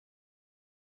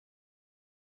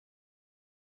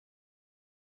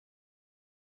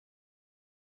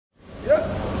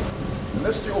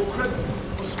just your credit.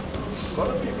 A lot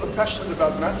of people are passionate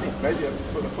about nothing, maybe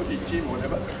for the footy team or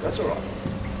whatever. That's all right.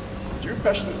 You're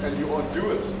passionate and you are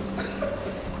doers.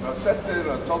 And I sat there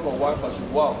and I told my wife, I said,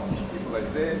 wow, these people are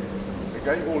there, they're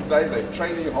going all day, they're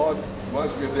training hard.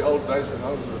 Reminds me of the old days when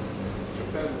I was in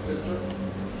Japan, etc.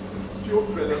 To your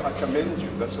credit, I commend you.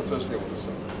 That's the first thing I want to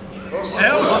say.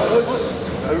 Now,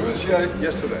 who was here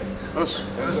yesterday? Us.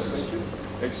 Thank you.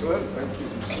 Excellent, thank you.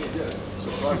 Yeah.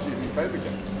 Surprised you even came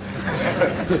again.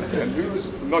 And who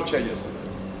was not here yesterday?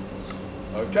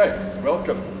 Okay,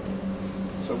 welcome.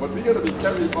 So what we're going to be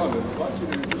carrying on, and I'd like you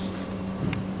to just,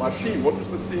 my theme, what was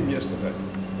the theme yesterday?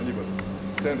 Anybody?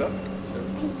 Stand up. Stand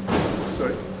up.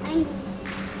 Sorry? Angles.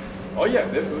 Oh yeah,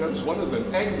 that was one of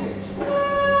them, angles.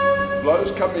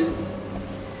 Blows coming,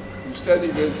 you're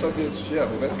standing there and something that's here,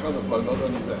 well that kind of blow, not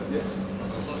only that,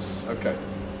 yes? Okay.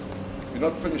 We're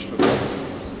not finished with that.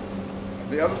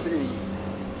 The other thing was,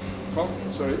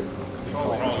 sorry?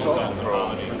 Control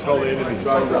the enemy.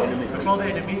 Control the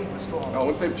enemy, restore harmony. I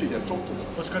want them to talk to them.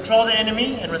 Let's control the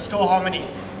enemy and restore harmony.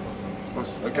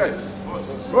 Okay.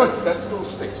 Right, that still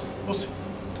sticks.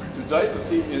 Today the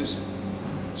theme is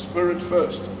spirit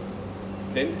first,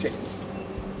 then technique.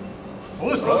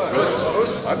 Right.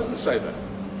 I didn't say that.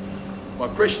 My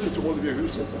question to all of you, who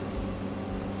said that?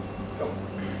 Come on.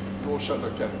 You all shut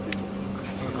up, people.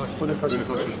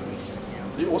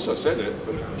 He also said it,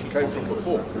 but it came from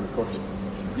before.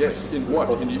 Yes, in what?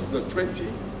 In the 20?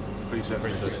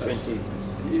 Precepts. In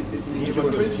the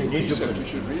 20 precepts, you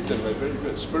should read them. They're very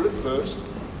good. Spirit first,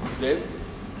 then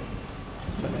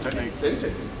technique. Then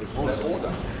technique. In that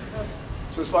order.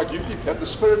 So it's like you have the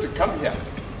spirit to come here.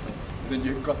 Then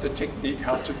you've got the technique,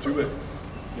 how to do it.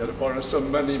 You have to borrow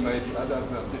some money, maybe, I don't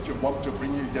know, get your mom to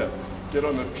bring you here. Get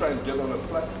on a train, get on a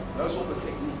plane. Those are the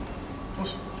technique.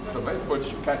 The main point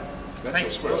is you can. That's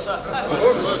your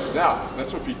spirit. Now,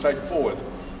 that's what we take forward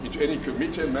into any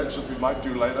committee and match that we might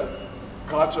do later.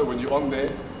 Carter, when you're on there,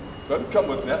 don't come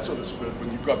with that sort of spirit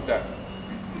when you've got that.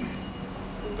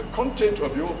 The content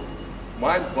of your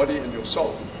mind, body, and your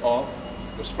soul are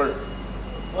the spirit.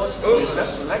 If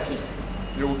that's lacking,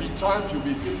 there will be times you'll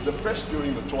be depressed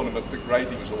during the tournament, the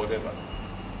gradings or whatever.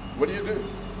 What do?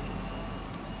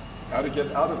 How to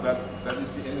get out of that, that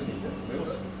is the enemy.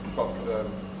 Remember?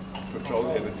 Control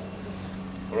the enemy.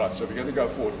 All right, so we're going to go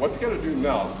forward. What we're going to do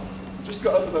now, just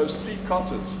go over those three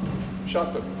counters.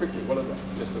 Shout them quickly. What are they?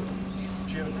 Just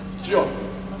Shihan.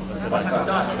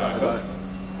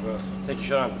 Thank you,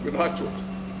 Shihan. Good night to it.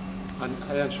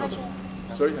 Hayan Shoda.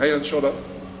 Sorry, Hayan Shoda.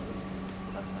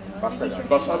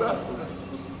 Basada.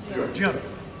 Shihan.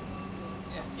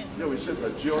 Yeah, we said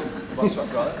that. Shihan,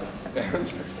 Basada, and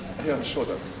Hayan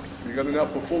Shoda. We're going to now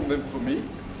perform them for me.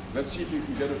 Let's see if you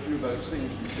can get a few of those things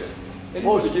you said.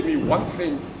 Anybody give me one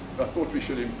thing I thought we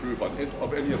should improve on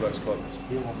of any of those columns?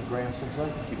 Heel on the ground,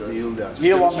 Sensei. Heel down.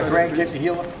 Heel on the ground, get the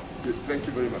heel up. Good. Thank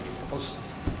you very much.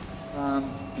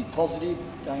 Be positive.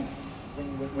 Don't,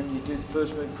 when you do the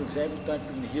first move, for example, don't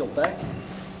bring the heel back.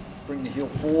 Bring the heel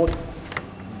forward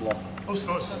and block. And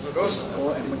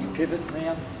when you pivot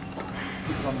round,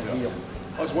 pivot on the heel.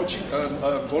 I was watching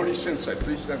Mori Sensei.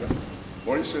 Please stand up.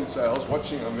 Mori Sensei, I was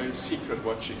watching, I'm very secret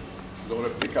watching. I want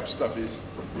to pick up stuff. He's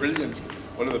brilliant.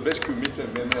 One of the best kumite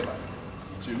men ever.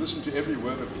 So you listen to every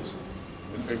word of his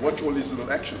and watch all his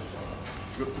little actions.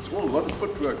 It's all a lot of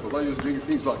footwork. Although he was doing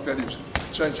things like that, he was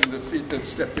changing the feet and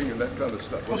stepping and that kind of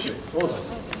stuff. Wasn't he?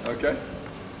 Awesome. Okay?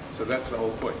 So that's the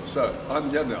whole point. So I'm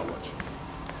here now, watch.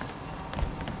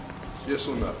 Yes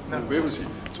or no? No. Where was he?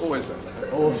 It's always that.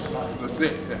 It was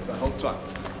there, yeah, the whole time.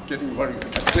 Getting worried.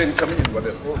 Then coming in,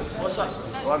 whatever.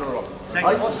 Right or wrong?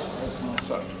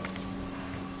 So,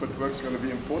 footwork's going to be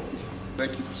important.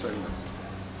 Thank you for saying that.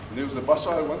 And there was the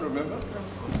Basai one, remember?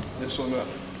 Yes or no?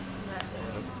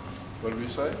 What did we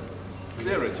say?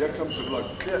 Clear it. Here comes the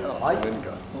bloke. Clear out and then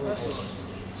go.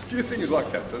 There's a few things like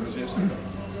that. That was yesterday.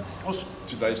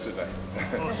 Today's today.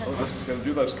 Just going to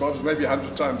do those cards maybe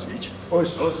 100 times each.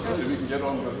 If we can get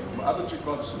on with my other two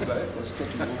cards today, this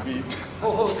ticket will be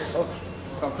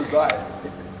if I could die.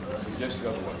 Guess the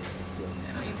other one.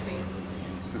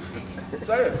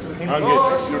 Say it.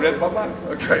 You read my mind?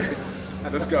 Okay.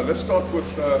 Let's go. Let's start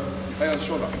with Hayan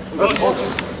Shoda.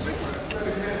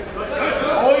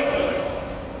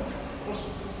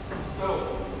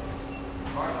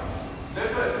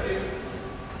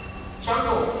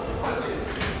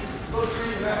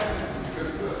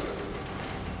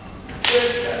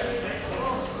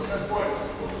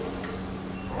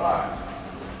 Right.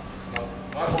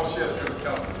 My boss here is going to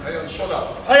count. Hayan Shoda.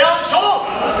 Hayan Shoda!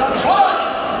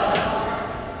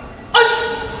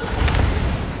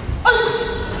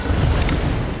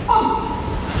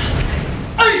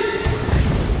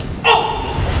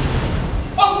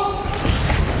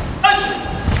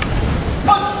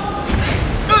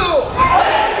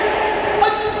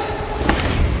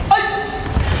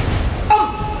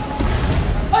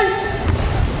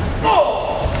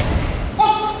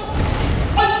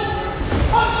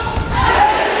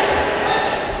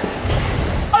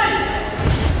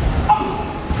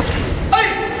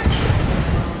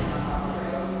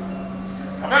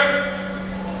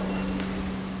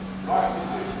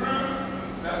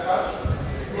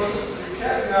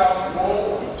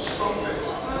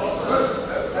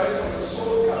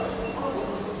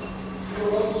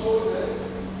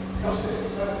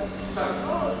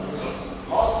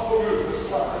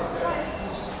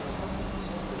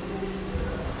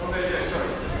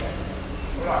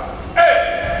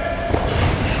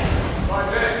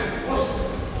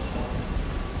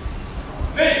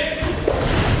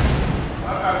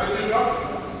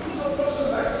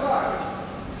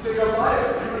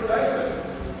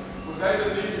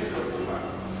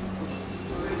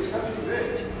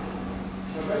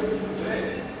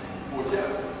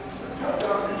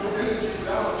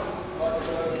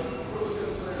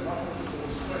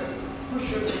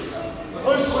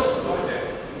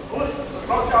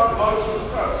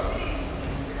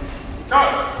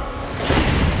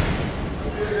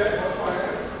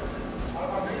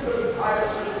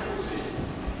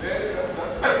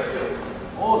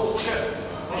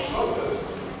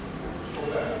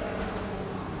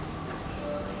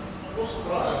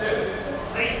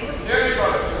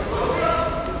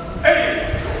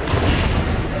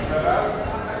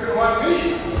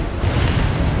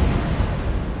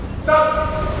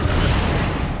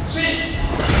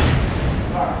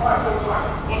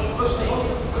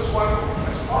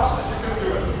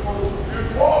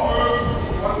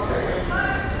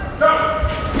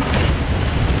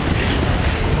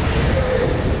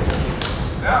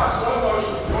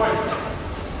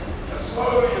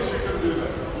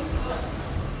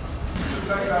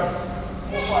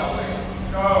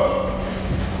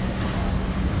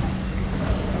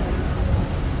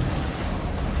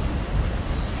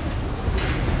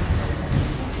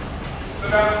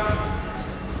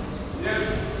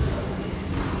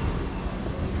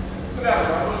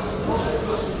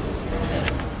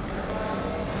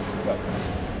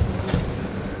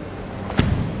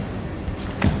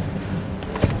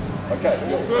 Okay,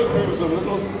 your third move was a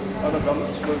little out of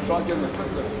balance. We'll try again.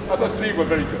 The other three were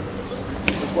very good.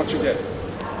 Let's watch again.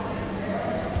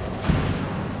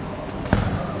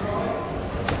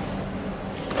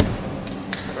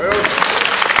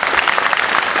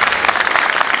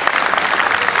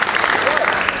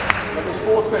 That was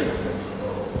 4 things.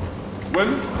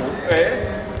 Wind, air.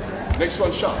 Next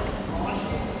one, sharp.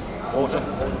 Water.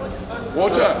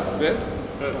 Water, then.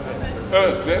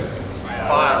 Earth, then.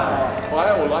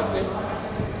 Fire or lightning.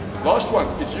 Last one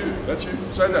is you. That's you.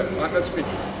 Say that. Right, that's me.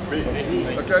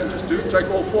 Okay, just do it. Take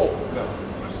all 4. No.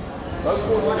 Those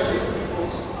 4 together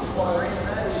equals fire.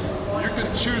 You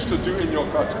can choose to do in your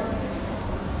kata.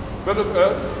 Bit of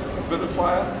earth, bit of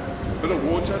fire, bit of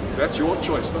water. That's your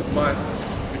choice, not mine.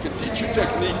 We can teach you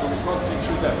technique, but we can't teach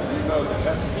you that. You know that.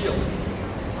 That's feel.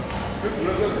 Good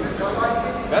rhythm.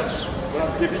 That's what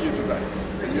I'm giving you today.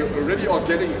 And you already are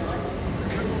getting it.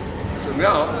 So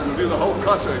now, we'll do the whole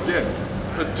kata again.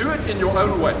 But do it in your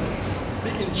own way. Be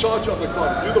in charge of the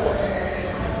kata. You're the boss.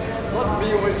 Not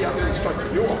me or any other instructor.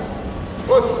 You are.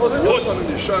 Boss. And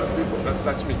you show people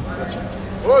that's me. That's you.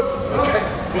 Boss. Okay.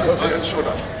 Boss. And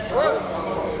shoulder.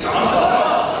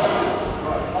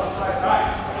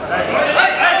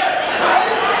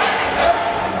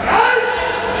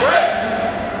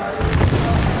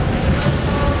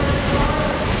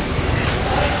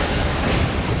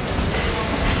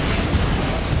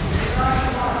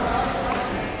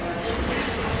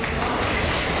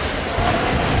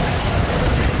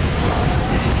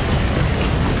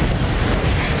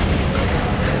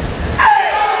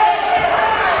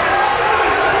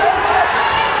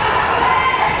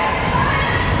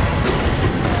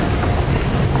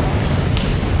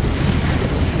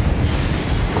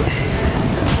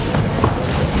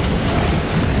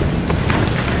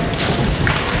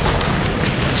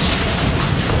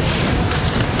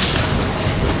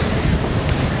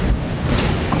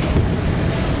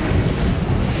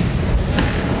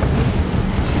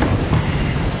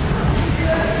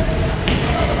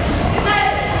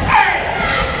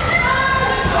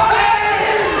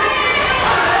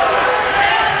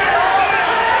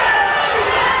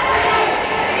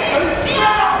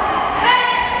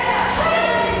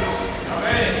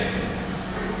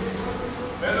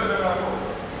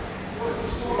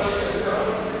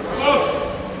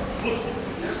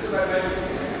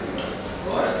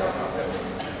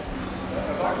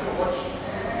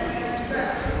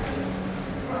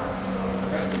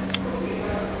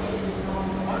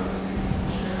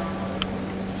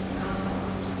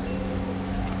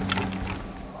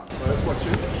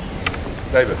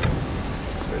 David.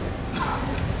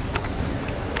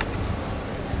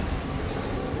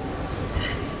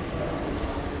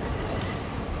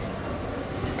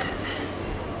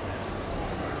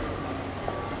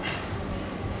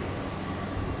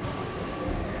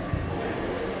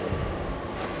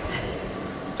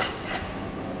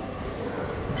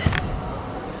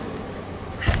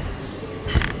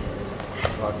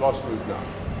 Right, last move now.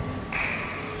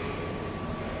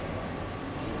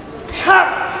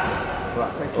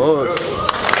 Right, thank you. Oh.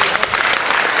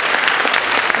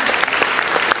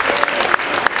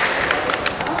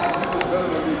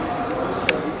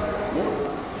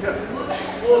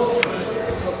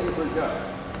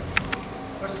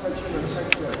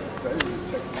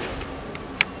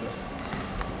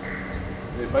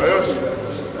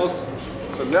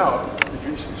 So now, if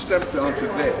you step down to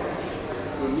there,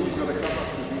 your knee's got to come up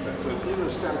to do that. So it's either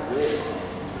step there,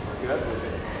 you have to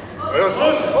there.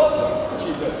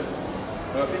 She does.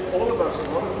 And I think all of us, a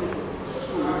lot of people, are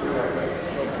still looking like that.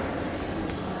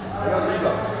 I don't read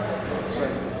that.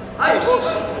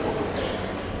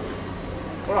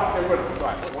 All right, everybody,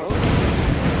 right.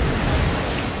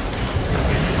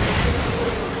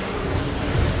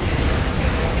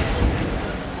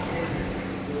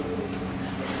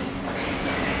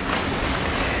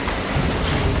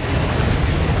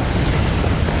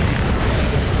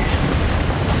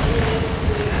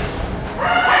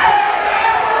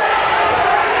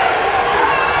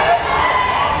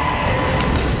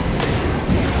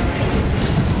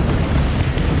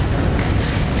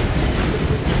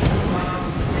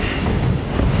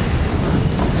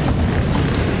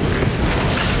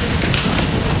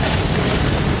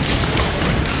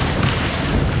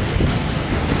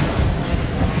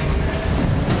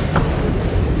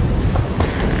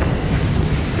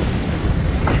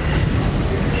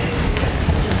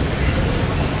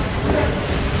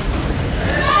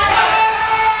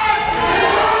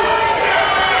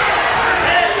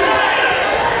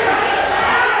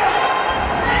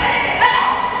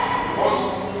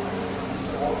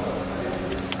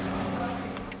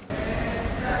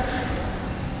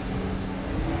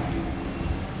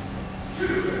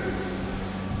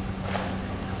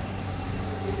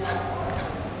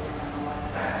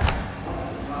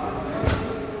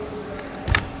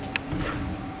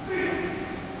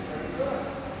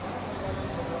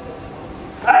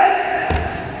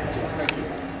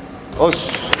 We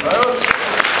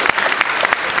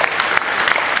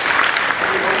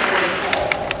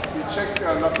checked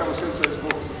Nakama Sensei's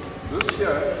book. This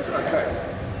here is okay.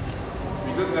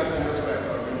 We did that 2 years back.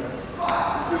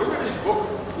 If you look at his book,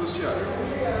 it's this here.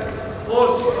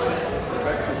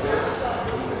 Back to there.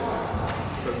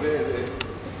 So there.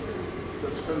 So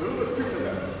it's a little bit quicker than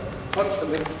that. Touch and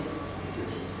then.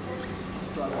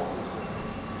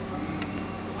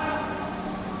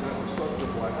 Start the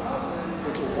wider.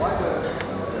 There's a wider.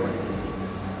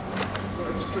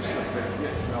 Just twist like that.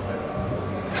 Yeah, now that.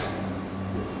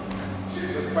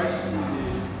 That's basically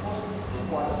the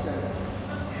wide scale.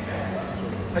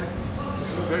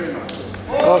 Very nice.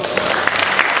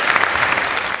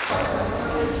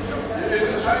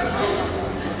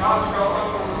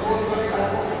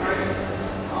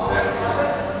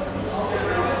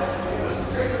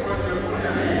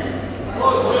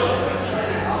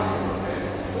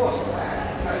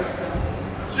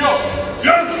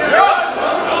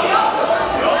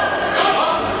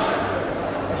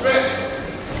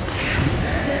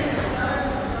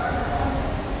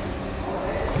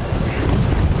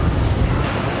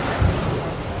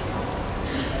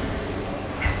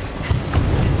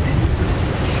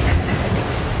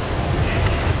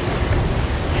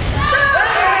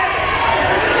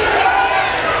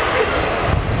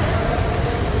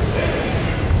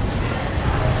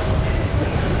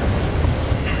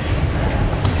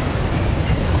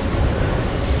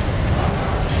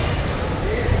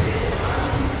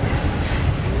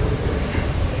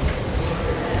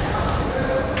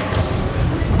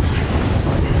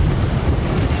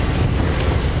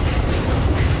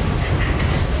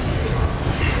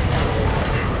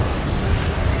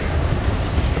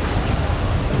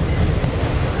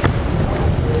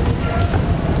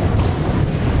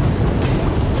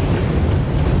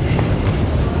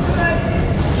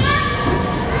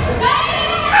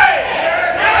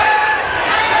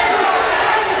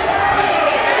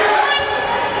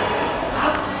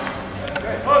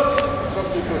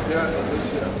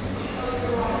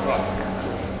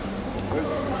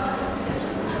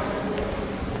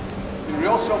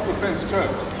 Self-defense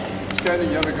terms. Standing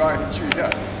the other guy hits you here.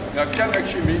 Now it can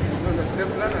actually mean, no.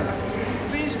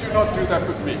 Please do not do that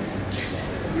with me.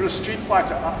 You're a street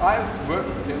fighter. I work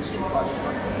against street fighters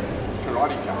like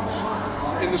karate camp.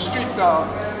 In the street now,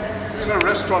 in a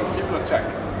restaurant, people attack.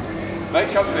 They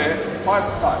come there,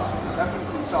 5 times. This happens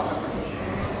in South Africa.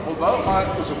 Although I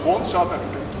was a born South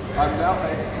African, I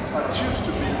choose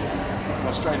to be in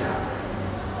Australia.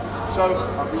 So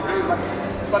I've been very lucky.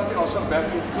 But there are some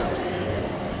bad people here too.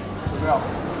 Well,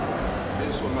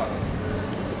 yes or no?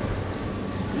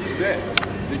 He's there.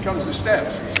 He comes to stab.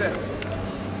 It's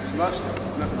a knife stab.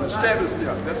 The stab is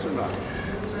there. That's a knife.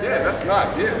 Yeah, that's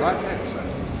knife. Yeah, knife hand.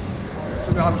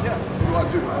 So now I'm here. What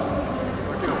do I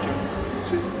do? Okay.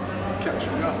 See, catch.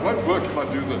 Now, it won't work if I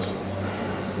do this.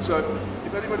 So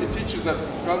if anybody teaches that,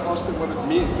 don't ask them what it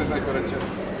means, then they've got to tell you.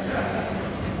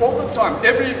 All the time,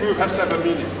 every move has to have a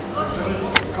meaning.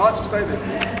 Kata, stay there.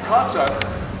 Kata,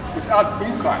 without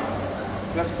bunkai.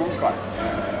 That's bunkai.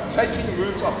 Taking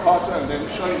moves off kata and then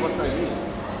showing what they mean.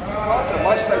 Kata,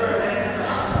 my statement.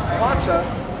 Kata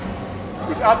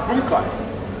without bunkai.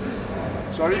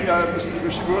 Sorry, Mr.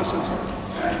 Nishimura Sensei.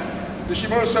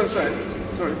 Nishimura Sensei.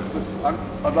 Sorry,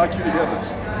 I'd like you to hear this.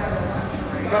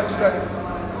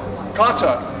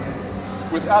 Kata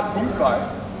without bunkai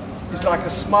is like a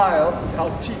smile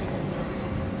without teeth.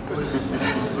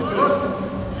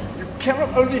 You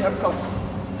cannot only have kata.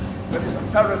 That is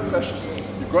apparent fashion.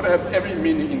 You've got to have every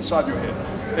meaning inside your head,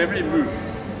 every move.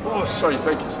 Oh, sorry,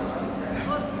 thank you, Sensei.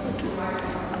 Thank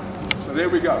you. So there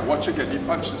we go. Watch again. He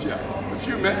punches here. A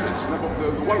few methods. The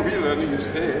one we're learning is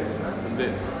there and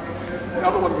there. The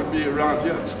other one would be around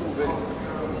here. It's still there.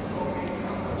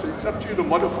 So it's up to you to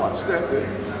modify. Stand there.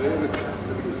 And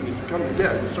if you come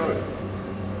here, you throw it.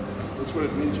 That's what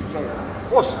it means. You throw it. Of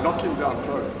course, knock him down,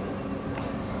 throw it.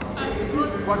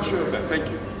 I'm quite sure of that. Thank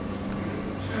you.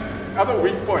 Other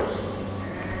weak point.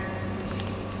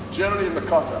 Generally in the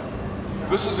kata.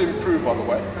 This is improved, by the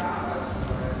way.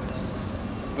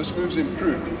 This move's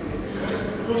improved.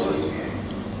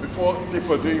 Before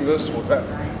people are doing this or that.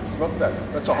 It's not that.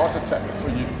 That's a heart attack for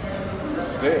you.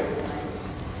 There.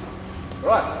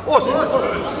 Right. Awesome.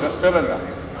 That's better now.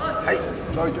 Hey.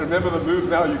 Trying to remember the move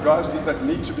now, you guys, that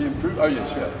need to be improved. Oh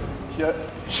yes, here.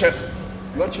 Here.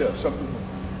 Not here. Something.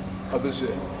 Others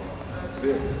here.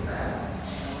 There.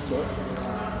 So.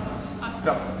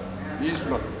 Down. These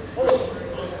not.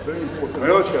 Very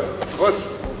important.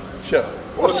 Here.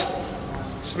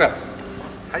 Snap.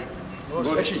 Hey.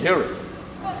 Let's actually hear it.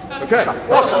 Okay.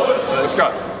 Awesome. Let's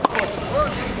go.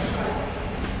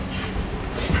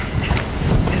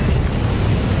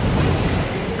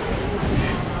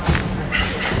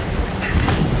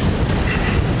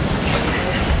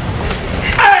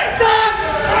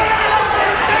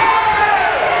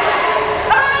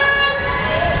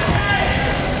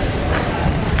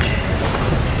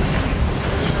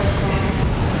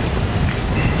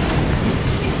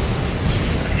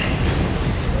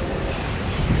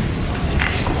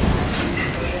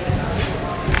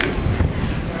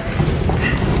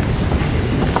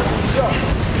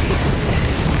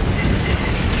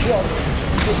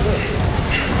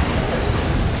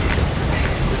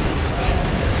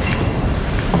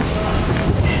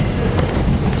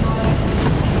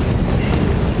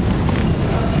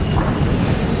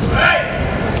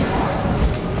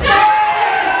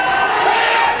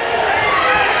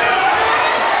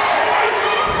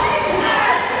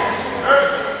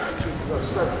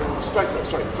 straight line,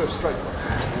 sorry, first straight line.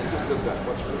 You just did that,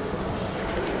 watch me.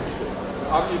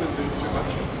 I'm even doing too much.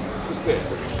 Just there.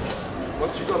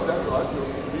 Once you got that right, your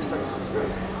reflex is good.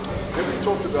 Then we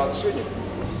talked about swinging.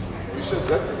 We said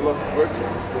that block work,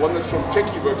 the one that's from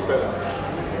Techie works better.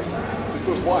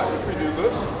 Because why? If we do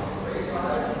this,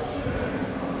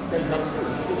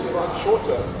 this is much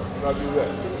shorter, and I do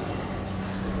that.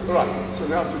 Alright, so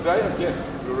now today again,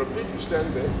 you repeat, you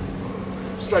stand there,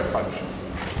 straight punch.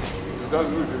 You don't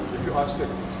move, you keep your eyes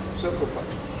steady. Circle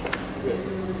punch. Yeah.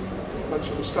 Punch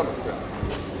in the stomach now.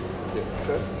 Yeah,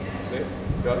 okay. There,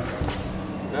 go.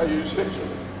 Now you use hips.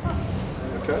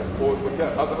 Okay? Or the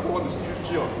other one is use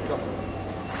Shihan. Come.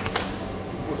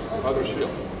 How does it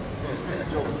feel?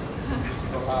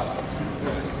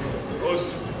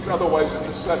 There's other ways of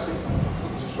just slapping.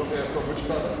 From there, from which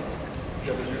color?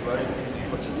 Yeah,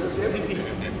 what's yours here?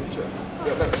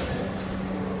 Yeah, that's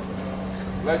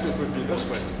later it would be this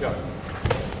way. Yeah.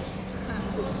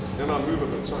 Then I'll move a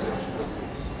bit, sorry.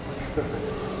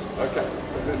 Okay,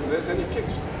 so then he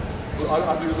kicks. So I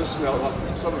do this now,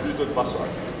 like some of you did Basai.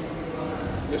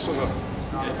 Yes or no?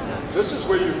 Yes. This is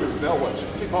where you move. Now watch.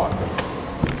 Keep hard.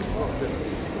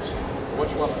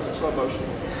 Watch one, slow motion.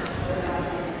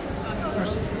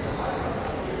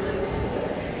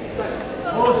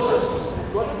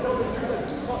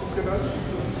 It's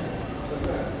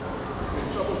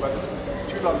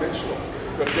two-dimensional.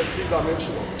 You've got to get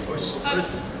three-dimensional.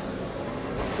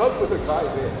 Cope with a guy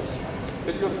there.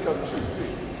 Then you've got to come 2, 3.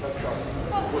 That's how.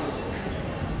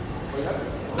 Are you happy?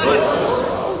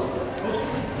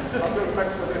 I'm going to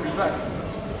practice it every day.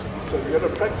 So you're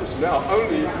going to practice now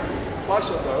only twice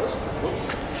of those. And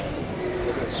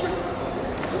then swing.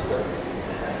 Just go.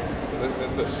 And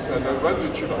then this. And then run to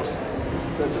chulos.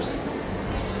 Then just a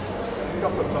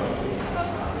couple of times.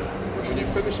 When you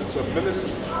finish, it's a minute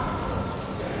each.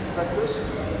 Practice.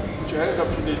 Put your hand up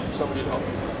if you need somebody to help.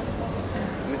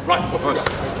 Right, off you go.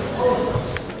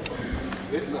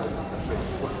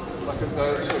 Like a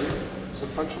sorry, the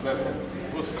punch of that hand.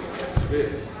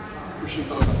 There. Pushing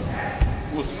over.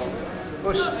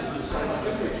 Push.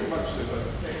 Too much there.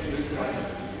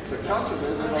 So counter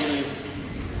there, then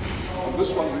on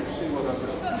this one we've seen what I've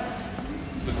done.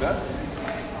 Did that?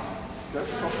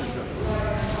 That's properly done.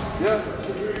 Yeah.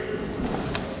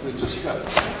 Then just go.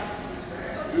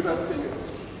 Do that thing.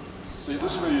 See,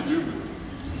 this is where you do move.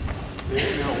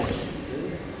 There, now watch.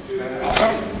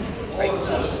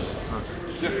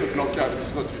 Definite knockout if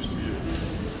he's not used to you.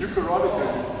 You karate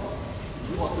can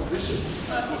you want the vision.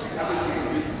 It's having this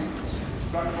beats.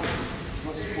 It's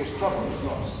not supposed to trouble, it's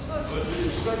not. So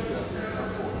you're straight there.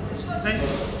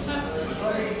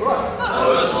 Right.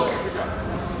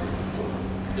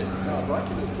 Yeah, now I'd like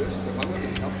you to address the one that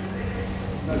can come.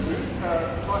 Now,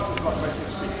 fight is like making a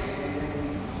speech.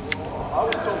 I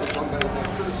was told that one day they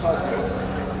criticized me.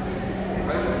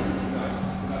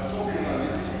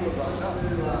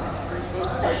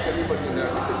 Supposed to take everybody in there.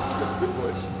 You could get good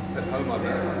voice at home. I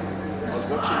was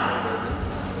watching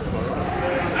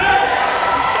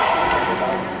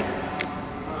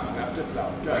now just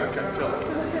loud. Go, okay, tell us.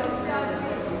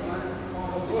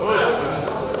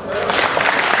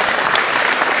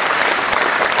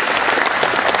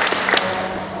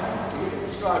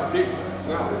 Start big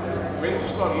now. When to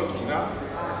start looking now?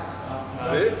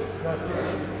 There?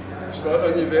 Start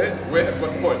only there? Where? At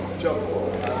what point? Tell me.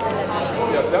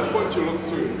 Yeah, at that point you look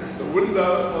through the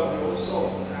window of your soul.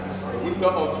 The window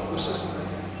of the system.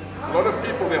 A lot of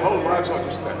people, their whole lives are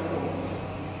just that.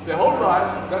 Their whole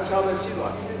life, that's how they see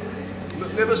life.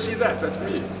 Never see that, that's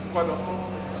me, quite often.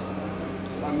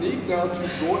 I need now to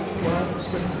broaden my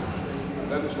perspective.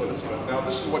 That is what it's about. Now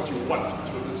this is what you want,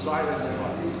 to decide as in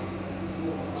life.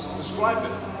 Describe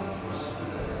it.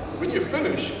 When you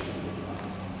finish,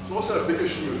 it's also a bigger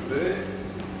Schmidt there.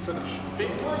 Finish.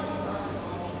 Big.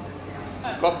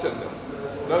 Got them now.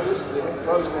 Notice the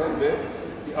closed hand there,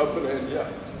 the open hand here.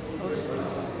 This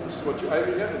is what you're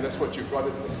aiming at, and that's what you've got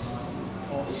it there.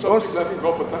 There's something that can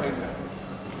drop at the end now.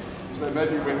 Is they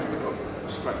maybe went a bit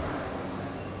straight.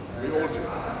 We all do.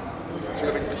 So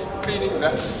you're going to keep cleaning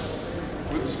that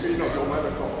with the screen of your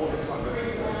motor car all the time.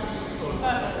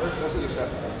 Doesn't just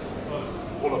happen.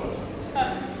 All of it.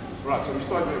 Right, so we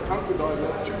start with a counter dive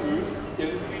to move in,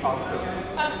 out, in.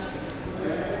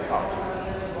 Out.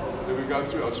 Then we go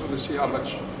through. I just want to see how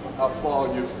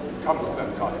far you've come with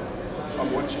that kite.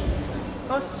 I'm watching.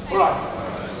 All right.